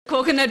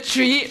coconut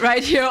tree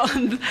right here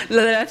on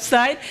the left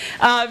side.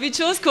 We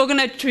chose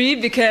coconut tree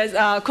because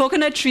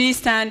coconut trees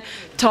stand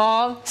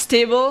tall,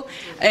 stable,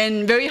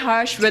 in very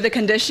harsh weather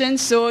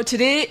conditions. So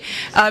today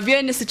we are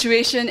in a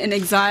situation in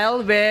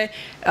exile where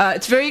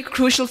it's very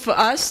crucial for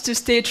us to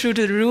stay true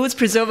to the roots,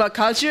 preserve our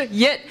culture,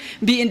 yet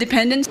be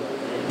independent.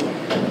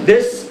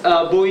 This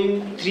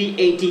Boeing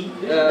 380,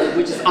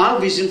 which is our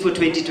vision for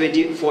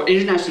 2020 for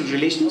international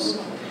relations,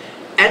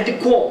 at the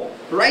core,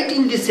 right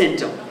in the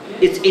center,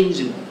 its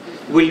engine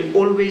will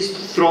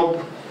always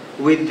throb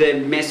with the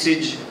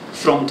message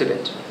from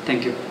Tibet.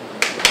 Thank you.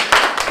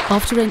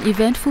 After an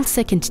eventful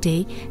second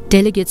day,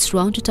 delegates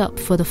rounded up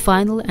for the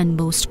final and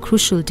most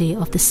crucial day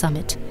of the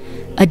summit,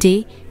 a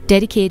day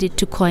dedicated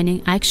to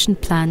coining action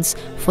plans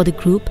for the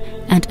group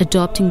and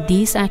adopting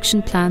these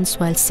action plans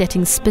while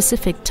setting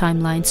specific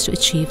timelines to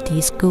achieve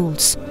these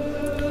goals.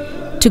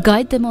 To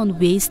guide them on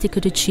ways they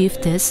could achieve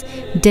this,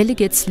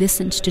 delegates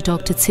listened to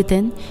Dr.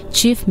 Tsiten,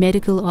 Chief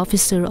Medical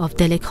Officer of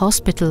Delek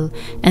Hospital,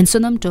 and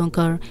Sonam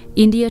Donkar,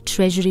 India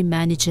Treasury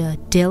Manager,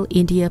 Dell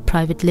India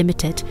Private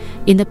Limited,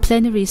 in a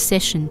plenary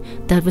session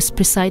that was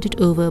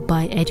presided over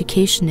by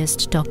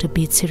educationist Dr.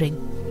 Beetsiring.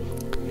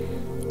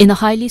 In a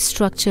highly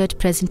structured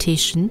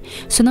presentation,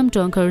 Sonam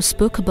Donkar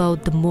spoke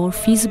about the more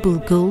feasible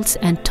goals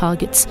and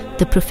targets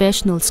the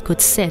professionals could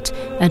set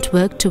and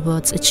work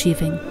towards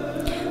achieving.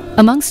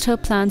 Amongst her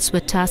plans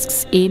were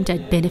tasks aimed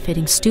at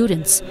benefiting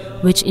students,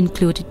 which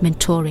included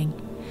mentoring.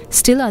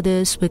 Still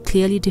others were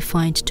clearly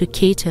defined to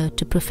cater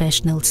to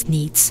professionals'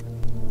 needs.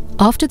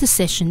 After the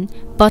session,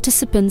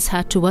 participants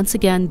had to once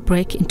again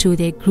break into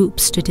their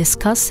groups to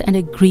discuss and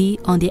agree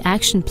on the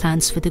action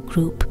plans for the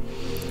group.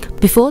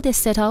 Before they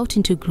set out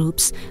into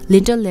groups,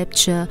 Linda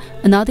Lepcha,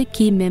 another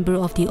key member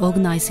of the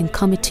organizing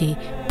committee,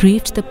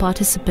 briefed the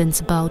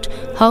participants about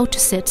how to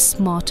set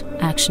smart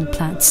action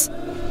plans.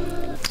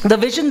 The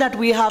vision that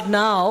we have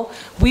now,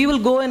 we will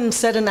go and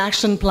set an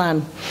action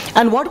plan.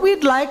 And what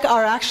we'd like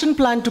our action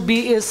plan to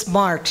be is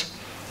SMART.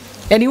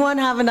 Anyone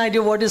have an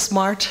idea what is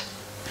SMART?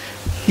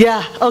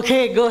 Yeah,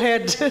 okay, go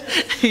ahead.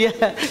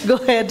 Yeah, go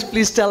ahead,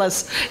 please tell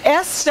us.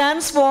 S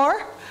stands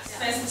for?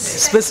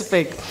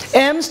 Specific.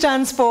 M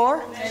stands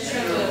for?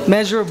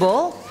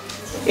 Measurable.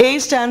 A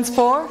stands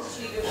for?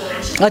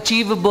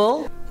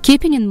 Achievable.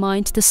 Keeping in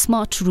mind the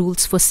SMART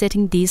rules for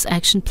setting these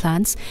action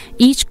plans,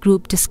 each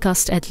group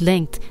discussed at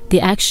length the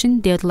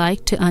action they would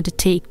like to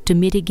undertake to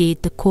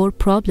mitigate the core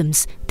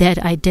problems they had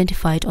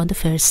identified on the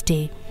first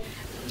day.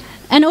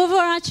 An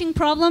overarching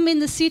problem in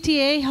the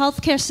CTA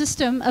healthcare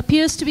system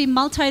appears to be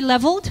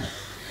multi-leveled,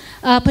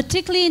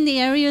 particularly in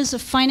the areas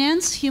of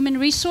finance, human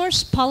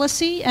resource,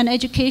 policy, and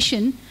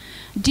education,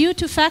 due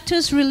to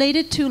factors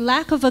related to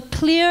lack of a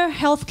clear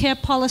healthcare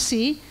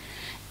policy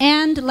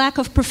and lack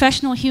of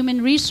professional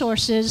human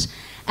resources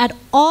at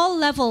all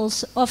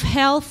levels of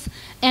health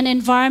and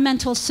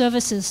environmental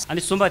services.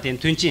 아니 숨바된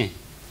튼진.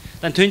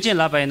 단 튼진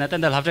라바이나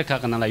단달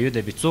합작하거나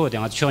유대비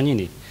조대가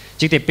쇼니니.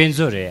 직대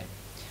벤조레.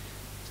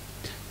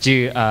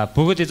 지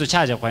보고대도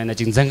차자 과이나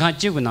지금 정강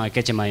지고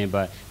나겠지만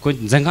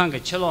그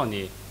정강게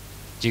철로니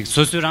지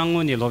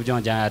소수랑군이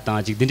로정자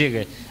땅 지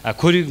딘데게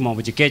코리고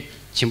뭐 지게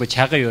침부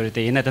차가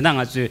요르데 이나다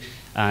나가주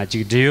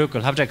지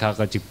디오걸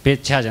합작하고 지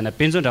배차잖아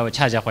벤조라고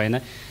차자 과이나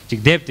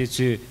지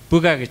뎁트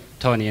부가게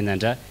토니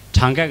있는데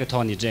장가게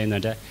토니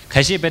있는데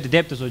가시 베드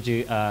뎁트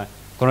소지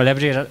그런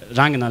레버리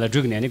랑이나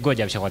죽네 아니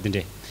고잡샤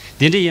왔는데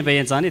딘데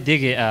예배연자니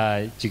되게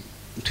지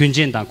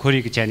튼진당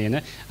코리기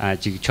전에는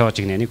지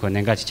초직네니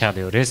권능같이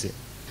차대요 그래서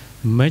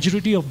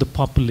majority of the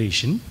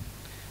population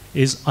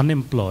is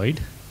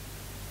unemployed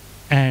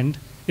and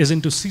is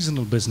into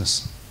seasonal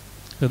business.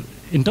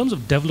 In terms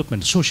of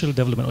development, social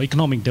development or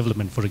economic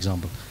development, for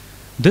example,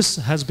 this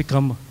has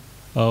become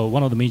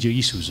one of the major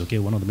issues, okay,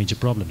 one of the major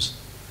problems.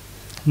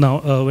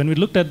 Now, when we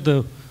looked at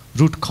the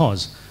root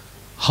cause,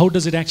 how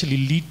does it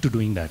actually lead to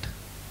doing that?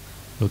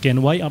 Okay,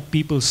 and why are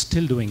people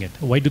still doing it?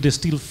 Why do they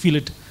still feel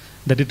it,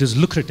 that it is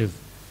lucrative?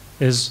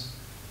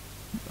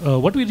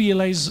 What we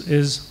realize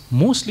is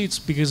mostly it's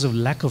because of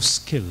lack of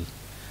skill.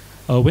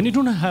 When you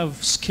don't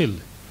have skill,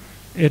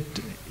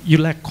 you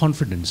lack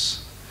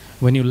confidence.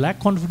 When you lack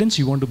confidence,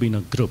 you want to be in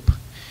a group.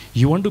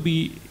 You want to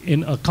be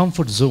in a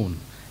comfort zone.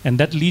 And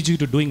that leads you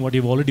to doing what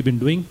you've already been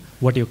doing,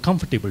 what you're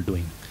comfortable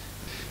doing.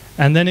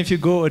 And then if you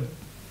go a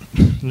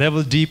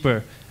level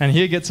deeper, and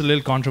here gets a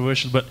little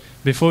controversial, but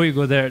before we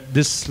go there,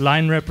 this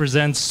line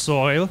represents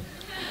soil,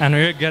 and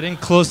we're getting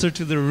closer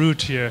to the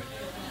root here.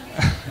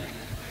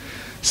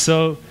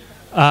 So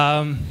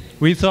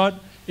we thought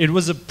it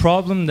was a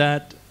problem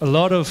that a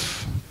lot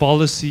of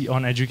policy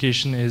on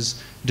education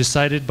is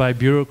decided by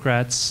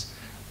bureaucrats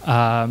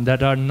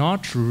that are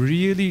not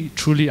really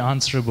truly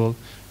answerable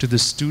to the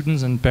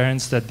students and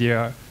parents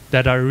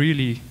that are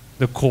really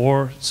the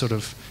core sort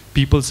of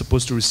people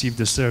supposed to receive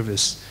the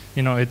service.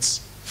 You know,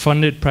 it's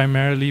funded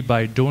primarily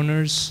by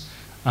donors,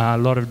 a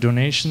lot of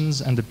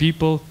donations, and the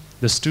people,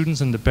 the students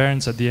and the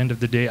parents at the end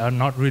of the day are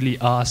not really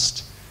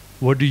asked,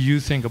 what do you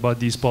think about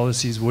these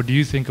policies? What do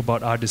you think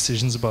about our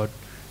decisions about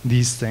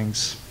these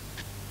things?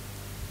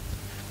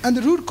 And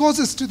the root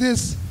causes to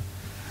this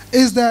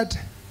is that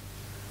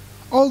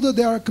although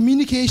there are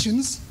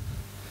communications,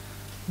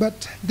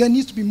 but there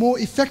needs to be more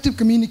effective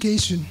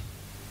communication,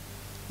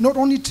 not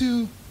only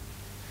to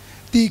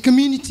the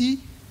community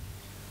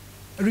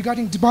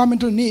regarding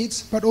developmental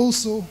needs, but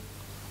also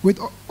with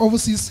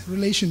overseas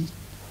relations.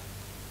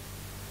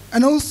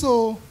 And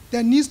also,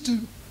 there needs to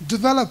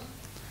develop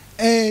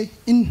an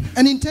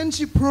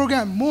internship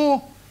program,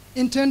 more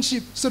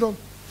internship sort of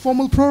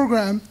formal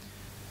program,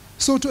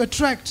 so to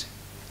attract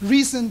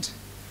recent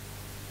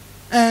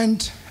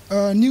and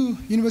new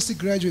university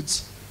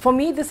graduates. For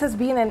me, this has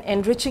been an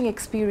enriching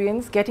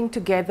experience, getting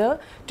together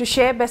to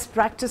share best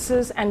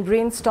practices and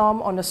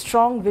brainstorm on a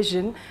strong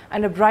vision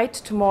and a bright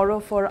tomorrow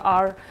for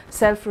our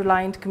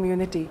self-reliant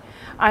community.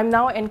 I'm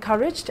now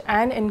encouraged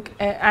and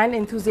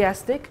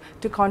enthusiastic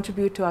to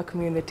contribute to our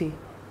community.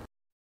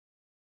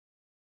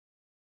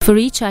 For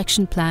each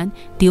action plan,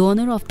 the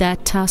owner of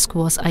that task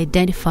was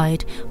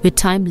identified with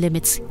time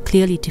limits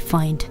clearly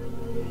defined.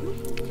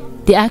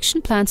 The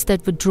action plans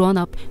that were drawn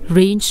up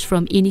ranged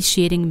from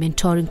initiating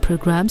mentoring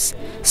programs,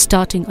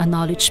 starting a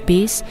knowledge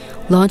base,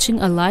 launching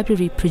a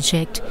library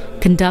project,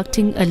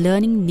 conducting a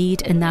learning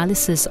need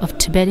analysis of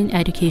Tibetan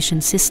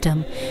education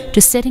system, to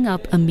setting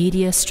up a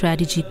media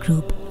strategy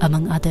group,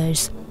 among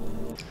others.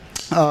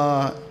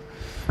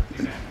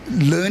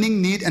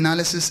 Learning need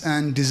analysis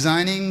and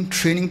designing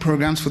training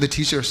programs for the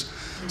teachers.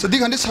 So the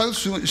kind of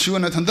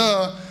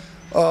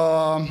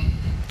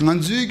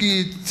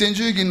Nanzugi,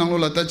 Zenjugi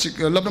Nanglola,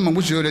 Labram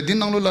Mujure,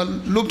 Dinanglola,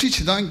 Lopti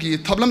Chidangi,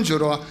 Tablam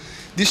Joro,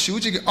 this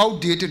Shuji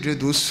outdated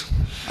reduce,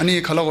 Ani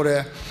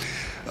Kalore,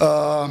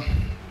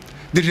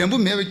 the Rambu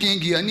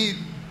Mevikingi, Ani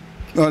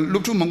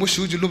Luptu Mangu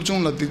Shuji,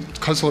 Lupjun, the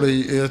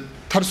Kalsore,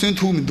 Tarsun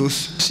to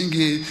Midus,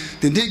 Singi,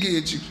 the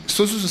Degi,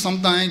 Sosu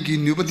sometime,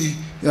 nobody,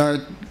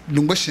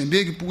 Lumbash and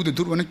Big Put the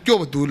Durban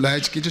Kyobu,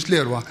 like Kitchus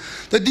Lerwa.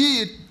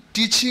 The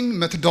teaching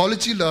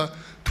methodology la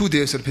 2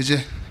 days of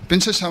PJ.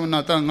 Pensa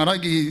Shavanata,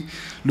 Naragi,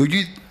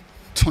 Lugi,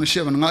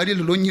 Tonshevan, Nari,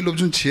 Loni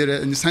Lobjun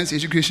Chair, and science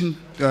education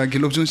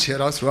Gilobjun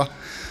Cherasra.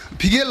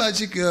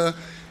 Pigelagic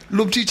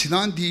Lobji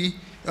Chidan,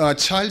 the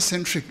child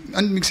centric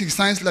and mixing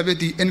science lab,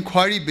 the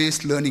inquiry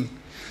based learning.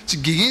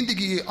 Gigan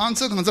the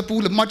answer on the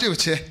pool of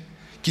Mateoche,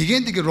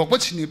 Gigan the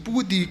Robachini,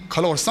 Pu the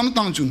color, some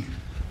Tanjun.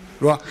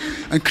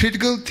 And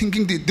critical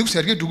thinking, the Dukes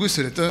Sergei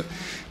Duguser,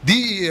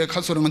 the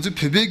Kasoramanzu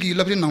Pebegi,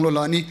 Labrin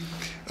Nangolani.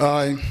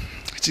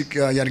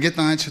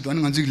 Yargeta Chudon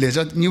Manzu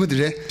Leja, New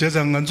Dre.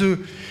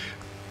 Jazanganzu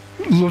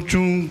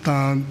Lochung,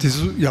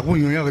 Dizu Yabu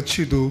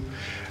Yachidu,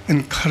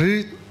 and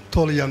Kari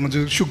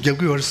Tolianganzu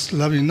Shukyagus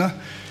Lavina,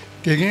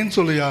 Gagan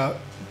Solia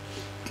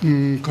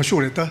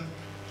Kashureta,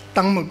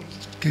 Tang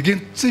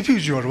Gagan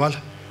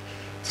Sifujual,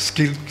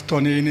 Skill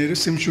Tony,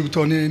 Simshuk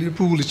Tony,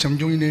 Pool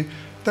Chamjuni,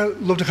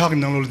 that Lot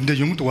Hagan, the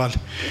young Dual,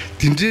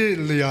 Dinde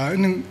Lea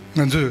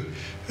Nanzu,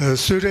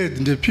 Sure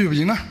in the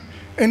Pubina.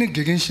 Any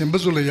Gagan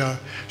Shambazolaya,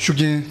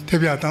 Shugin,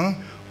 Tebiatan,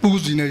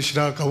 Buzina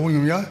Shira,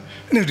 Kawuya,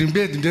 and a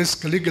rebate in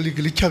this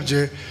legally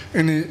capture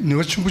any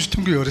Nuachubush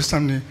Tungi or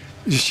something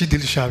she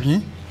did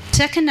Shavi.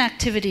 Second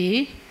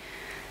activity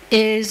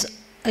is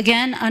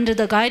again under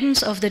the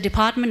guidance of the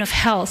Department of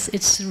Health.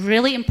 It's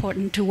really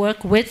important to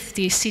work with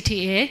the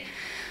CTA.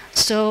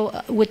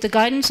 So with the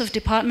guidance of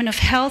Department of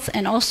Health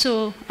and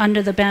also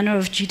under the banner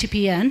of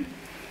GTPN,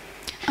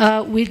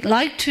 we'd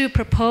like to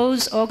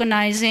propose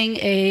organizing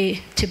a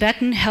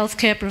Tibetan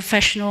healthcare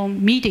professional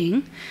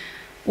meeting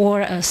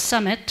or a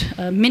summit,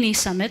 a mini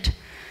summit,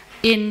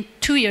 in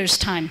 2 years'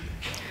 time.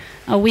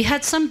 We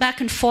had some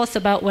back and forth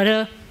about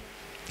whether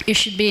it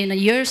should be in a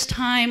year's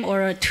time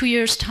or a 2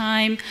 years'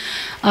 time,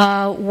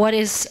 what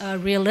is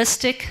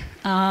realistic.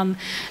 And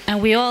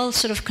we all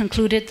sort of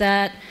concluded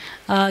that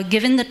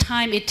given the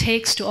time it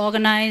takes to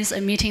organize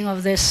a meeting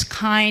of this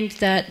kind,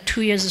 that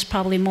 2 years is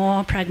probably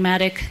more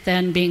pragmatic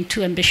than being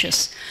too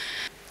ambitious.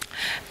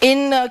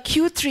 In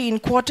Q3, in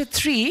quarter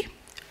 3,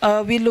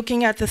 we're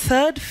looking at the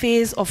third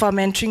phase of our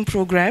mentoring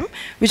program,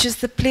 which is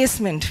the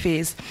placement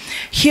phase.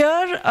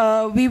 Here,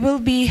 we will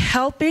be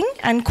helping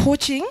and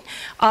coaching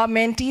our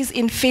mentees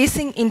in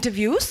facing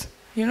interviews,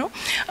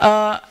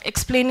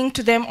 explaining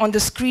to them on the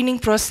screening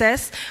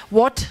process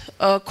what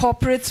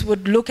corporates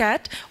would look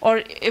at,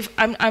 or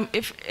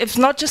if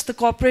not just the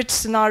corporate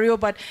scenario,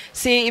 but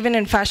say even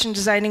in fashion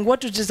designing,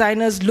 what do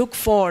designers look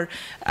for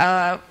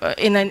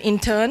in an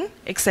intern,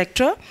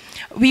 etc.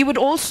 We would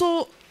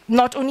also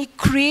not only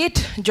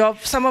create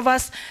jobs, some of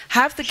us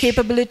have the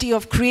capability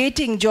of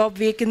creating job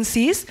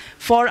vacancies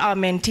for our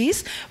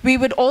mentees. We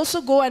would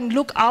also go and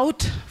look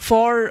out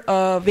for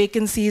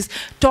vacancies,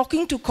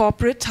 talking to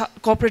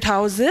corporate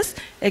houses,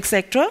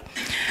 etc.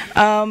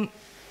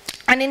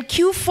 And in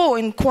Q4,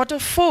 in quarter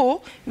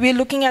 4, we're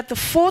looking at the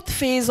fourth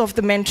phase of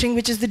the mentoring,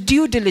 which is the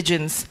due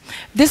diligence.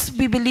 This,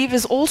 we believe,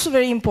 is also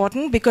very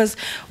important because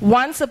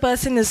once a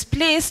person is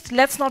placed,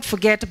 let's not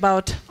forget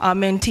about our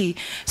mentee.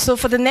 So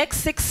for the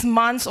next 6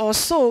 months or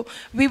so,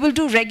 we will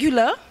do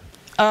regular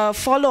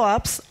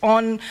follow-ups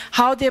on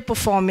how they're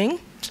performing.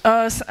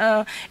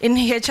 In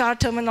HR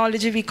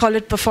terminology, we call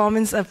it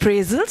performance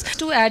appraisals.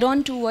 To add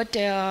on to what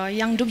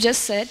Young Dup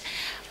just said,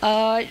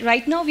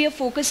 right now we are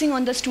focusing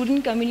on the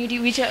student community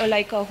which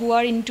are who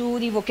are into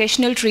the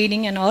vocational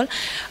training and all.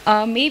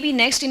 Maybe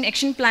next in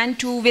action plan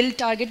 2 will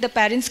target the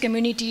parents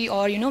community,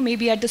 or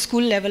maybe at the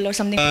school level or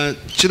something.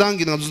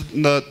 Chidangi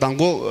na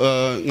dangbo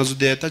ngazu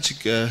de ta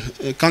chik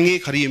kange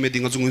khari me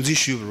ding ngazu ngunji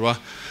shubwa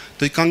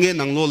the kange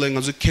nanglo le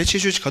ngazu keche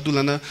shu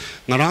khadulana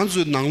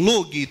ngaranzu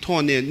nanglo gi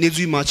thone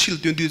nezui ma chil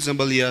 20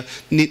 zambalia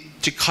ni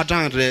chik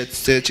khadang re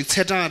chik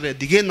chetang re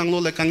dige nanglo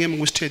le kange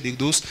mungste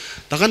digdus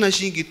daga na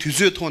shin gi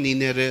thuzu thoni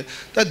ne re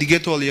ta dige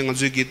thol yang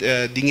ngazu gi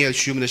dingel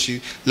shumna shi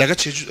laga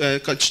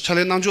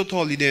chale nangjo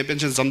tholi ne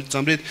pension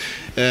zamre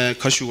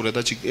khashu gore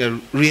da chik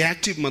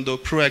reactive mando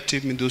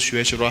proactive mindo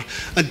shueshra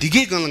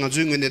dige gang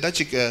ngazu ngene da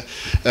chik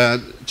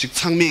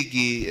changme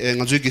gi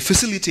ngazu gi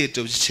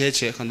facilitator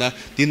cheche khanda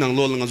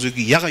dinanglo ngazu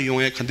gi yaga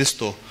yonge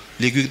khandisto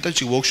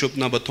workshop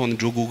na baton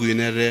drogu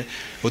gunere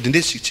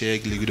odinde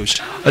sikche ligido.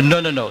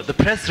 No. The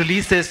press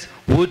releases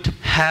would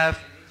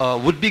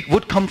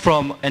come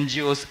from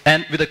NGOs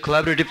and with a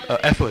collaborative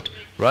effort,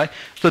 right?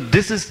 So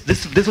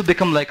this will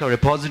become like a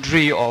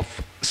repository of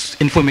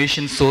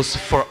information source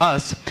for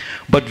us,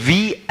 but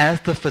we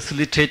as the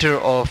facilitator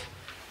of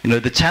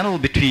the channel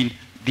between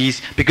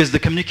these, because the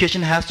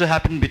communication has to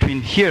happen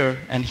between here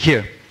and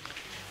here,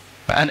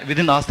 and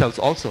within ourselves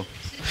also.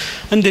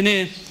 And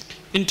then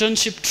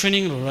internship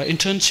training and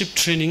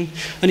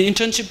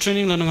internship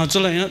training la nga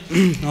zola ya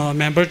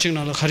member ching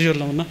na khariyo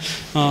la na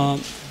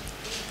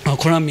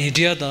khora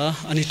media da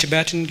ani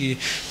Tibetan gi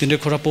dinde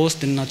khora post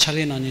din na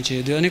chale na ni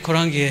che de ani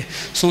khorang ge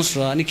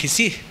sonsra ani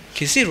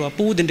khisi ro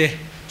pu dinde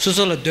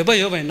so la deba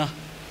yo bai na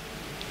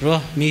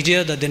ro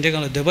media da dinde ga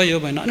la deba yo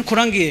bai na ani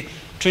khorang ge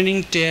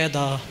training te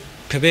da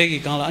phebe gi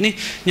ga la ani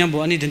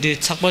nyambo ani dinde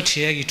chakba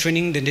thie gi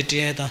training dinde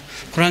te da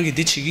khorang gi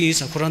di chi gi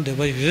sa khorang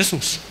deba yo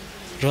sons.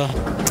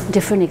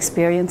 Different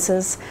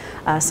experiences.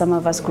 Some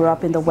of us grew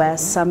up in the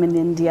West, some in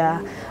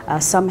India,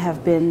 some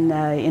have been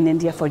in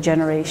India for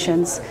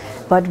generations,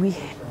 but we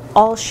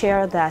all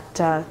share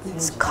that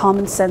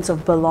common sense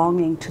of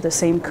belonging to the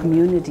same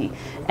community,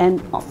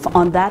 and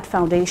on that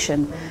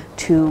foundation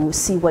to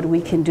see what we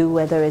can do,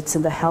 whether it's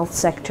in the health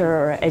sector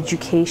or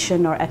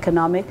education or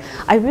economic.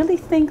 I really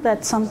think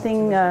that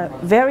something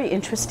very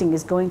interesting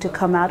is going to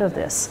come out of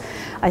this.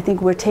 I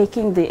think we're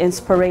taking the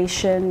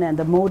inspiration and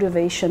the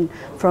motivation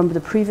from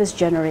the previous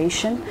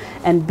generation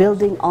and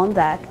building on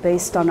that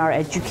based on our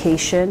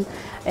education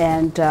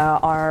and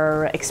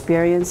our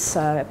experience,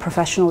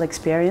 professional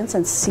experience,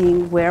 and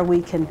seeing where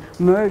we can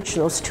merge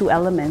those two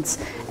elements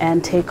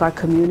and take our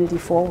community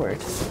forward.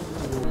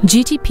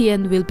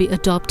 GTPN will be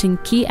adopting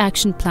key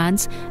action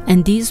plans,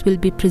 and these will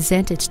be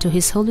presented to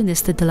His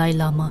Holiness the Dalai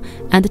Lama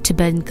and the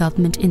Tibetan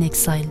government in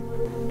exile.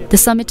 The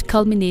summit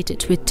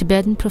culminated with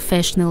Tibetan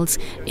professionals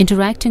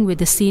interacting with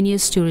the senior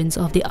students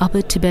of the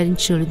Upper Tibetan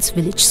Children's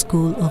Village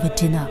School over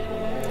dinner.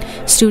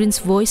 Students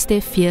voiced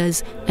their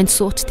fears and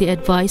sought the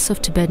advice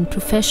of Tibetan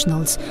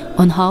professionals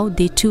on how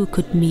they too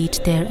could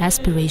meet their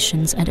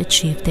aspirations and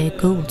achieve their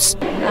goals.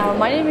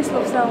 My name is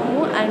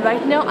Lopsamu, and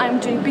right now I'm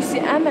doing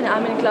PCM and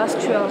I'm in class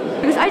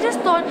 12. Because I just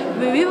thought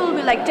we will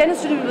be like 10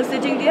 students will be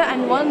sitting there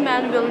and one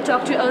man will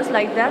talk to us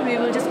like that. We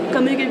will just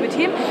communicate with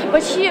him.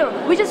 But here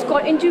we just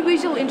got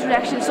individual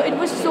interaction, so it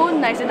was so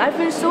nice and I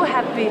feel so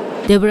happy.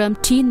 There were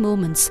umpteen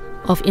moments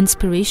of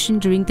inspiration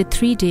during the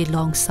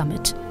 3-day-long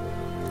summit.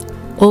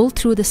 All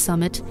through the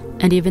summit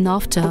and even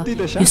after,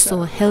 you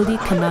saw a healthy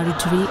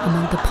camaraderie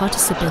among the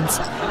participants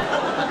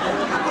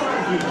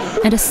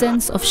and a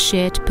sense of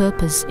shared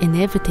purpose in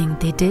everything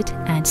they did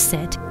and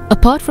said.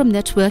 Apart from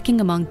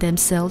networking among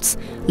themselves,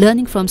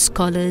 learning from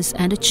scholars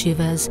and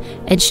achievers,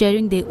 and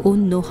sharing their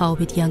own know-how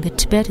with younger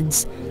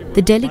Tibetans,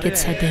 the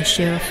delegates had their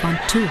share of fun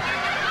too.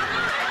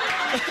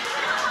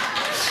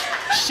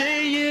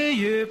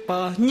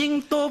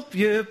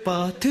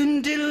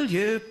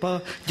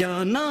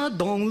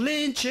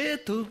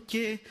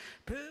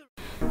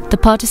 The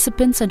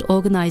participants and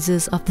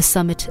organizers of the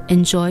summit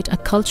enjoyed a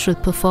cultural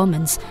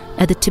performance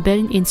at the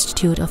Tibetan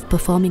Institute of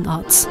Performing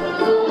Arts.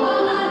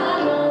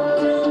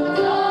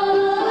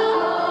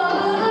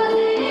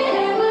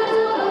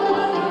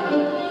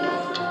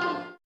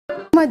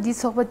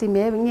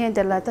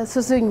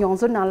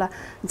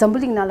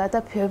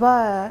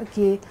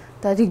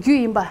 다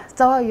리규임바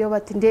자와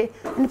여바틴데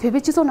아니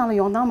베베치소 나는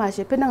용당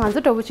마시 베는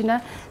안저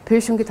더부치나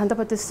베슌기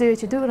단다바트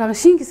쓰여지도 랑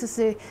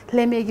신기스스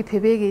레메기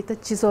베베기 있다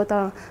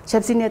지소다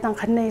챵시네 당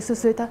칸네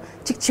있으스다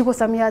직치고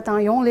삼이야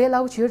당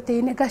용레라고 지을때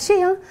이네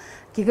가시야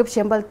기급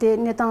셴발때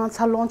네당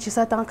살롱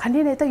치사 당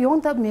칸네 다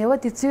용다 메와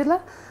디츠라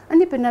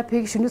아니 베나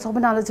베기 슌디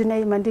소바나라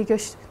지네 만디교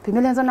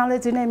비멜렌서 나라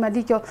지네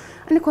만디교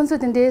아니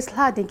콘서트인데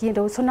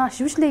슬라딩기도 소나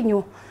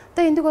슈슬레뉴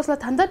또 인디고서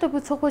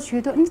단다도 초고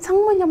주도 니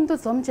창문염도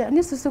점제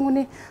아니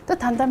수승훈이 또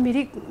단다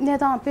미리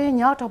내다 앞에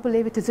냐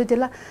더블레비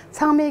드즈딜라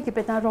창매기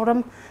베다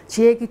로람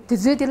지에기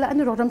드즈딜라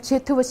아니 로람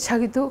제투와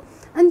차기도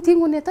안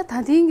딩군에 또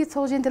단딩기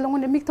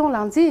초진들롱은 믹통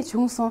랑지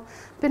중소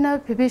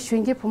베나 베베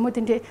슌게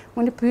부모딘데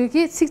오늘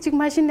부기 식직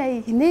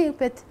마신네 이네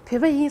베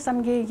베베 이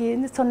삼게기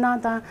니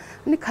손나다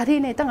니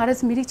가리네 땅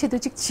알아서 미리 체도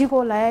직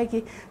지고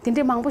라야기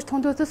딘데 망보시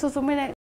통도도 소소메네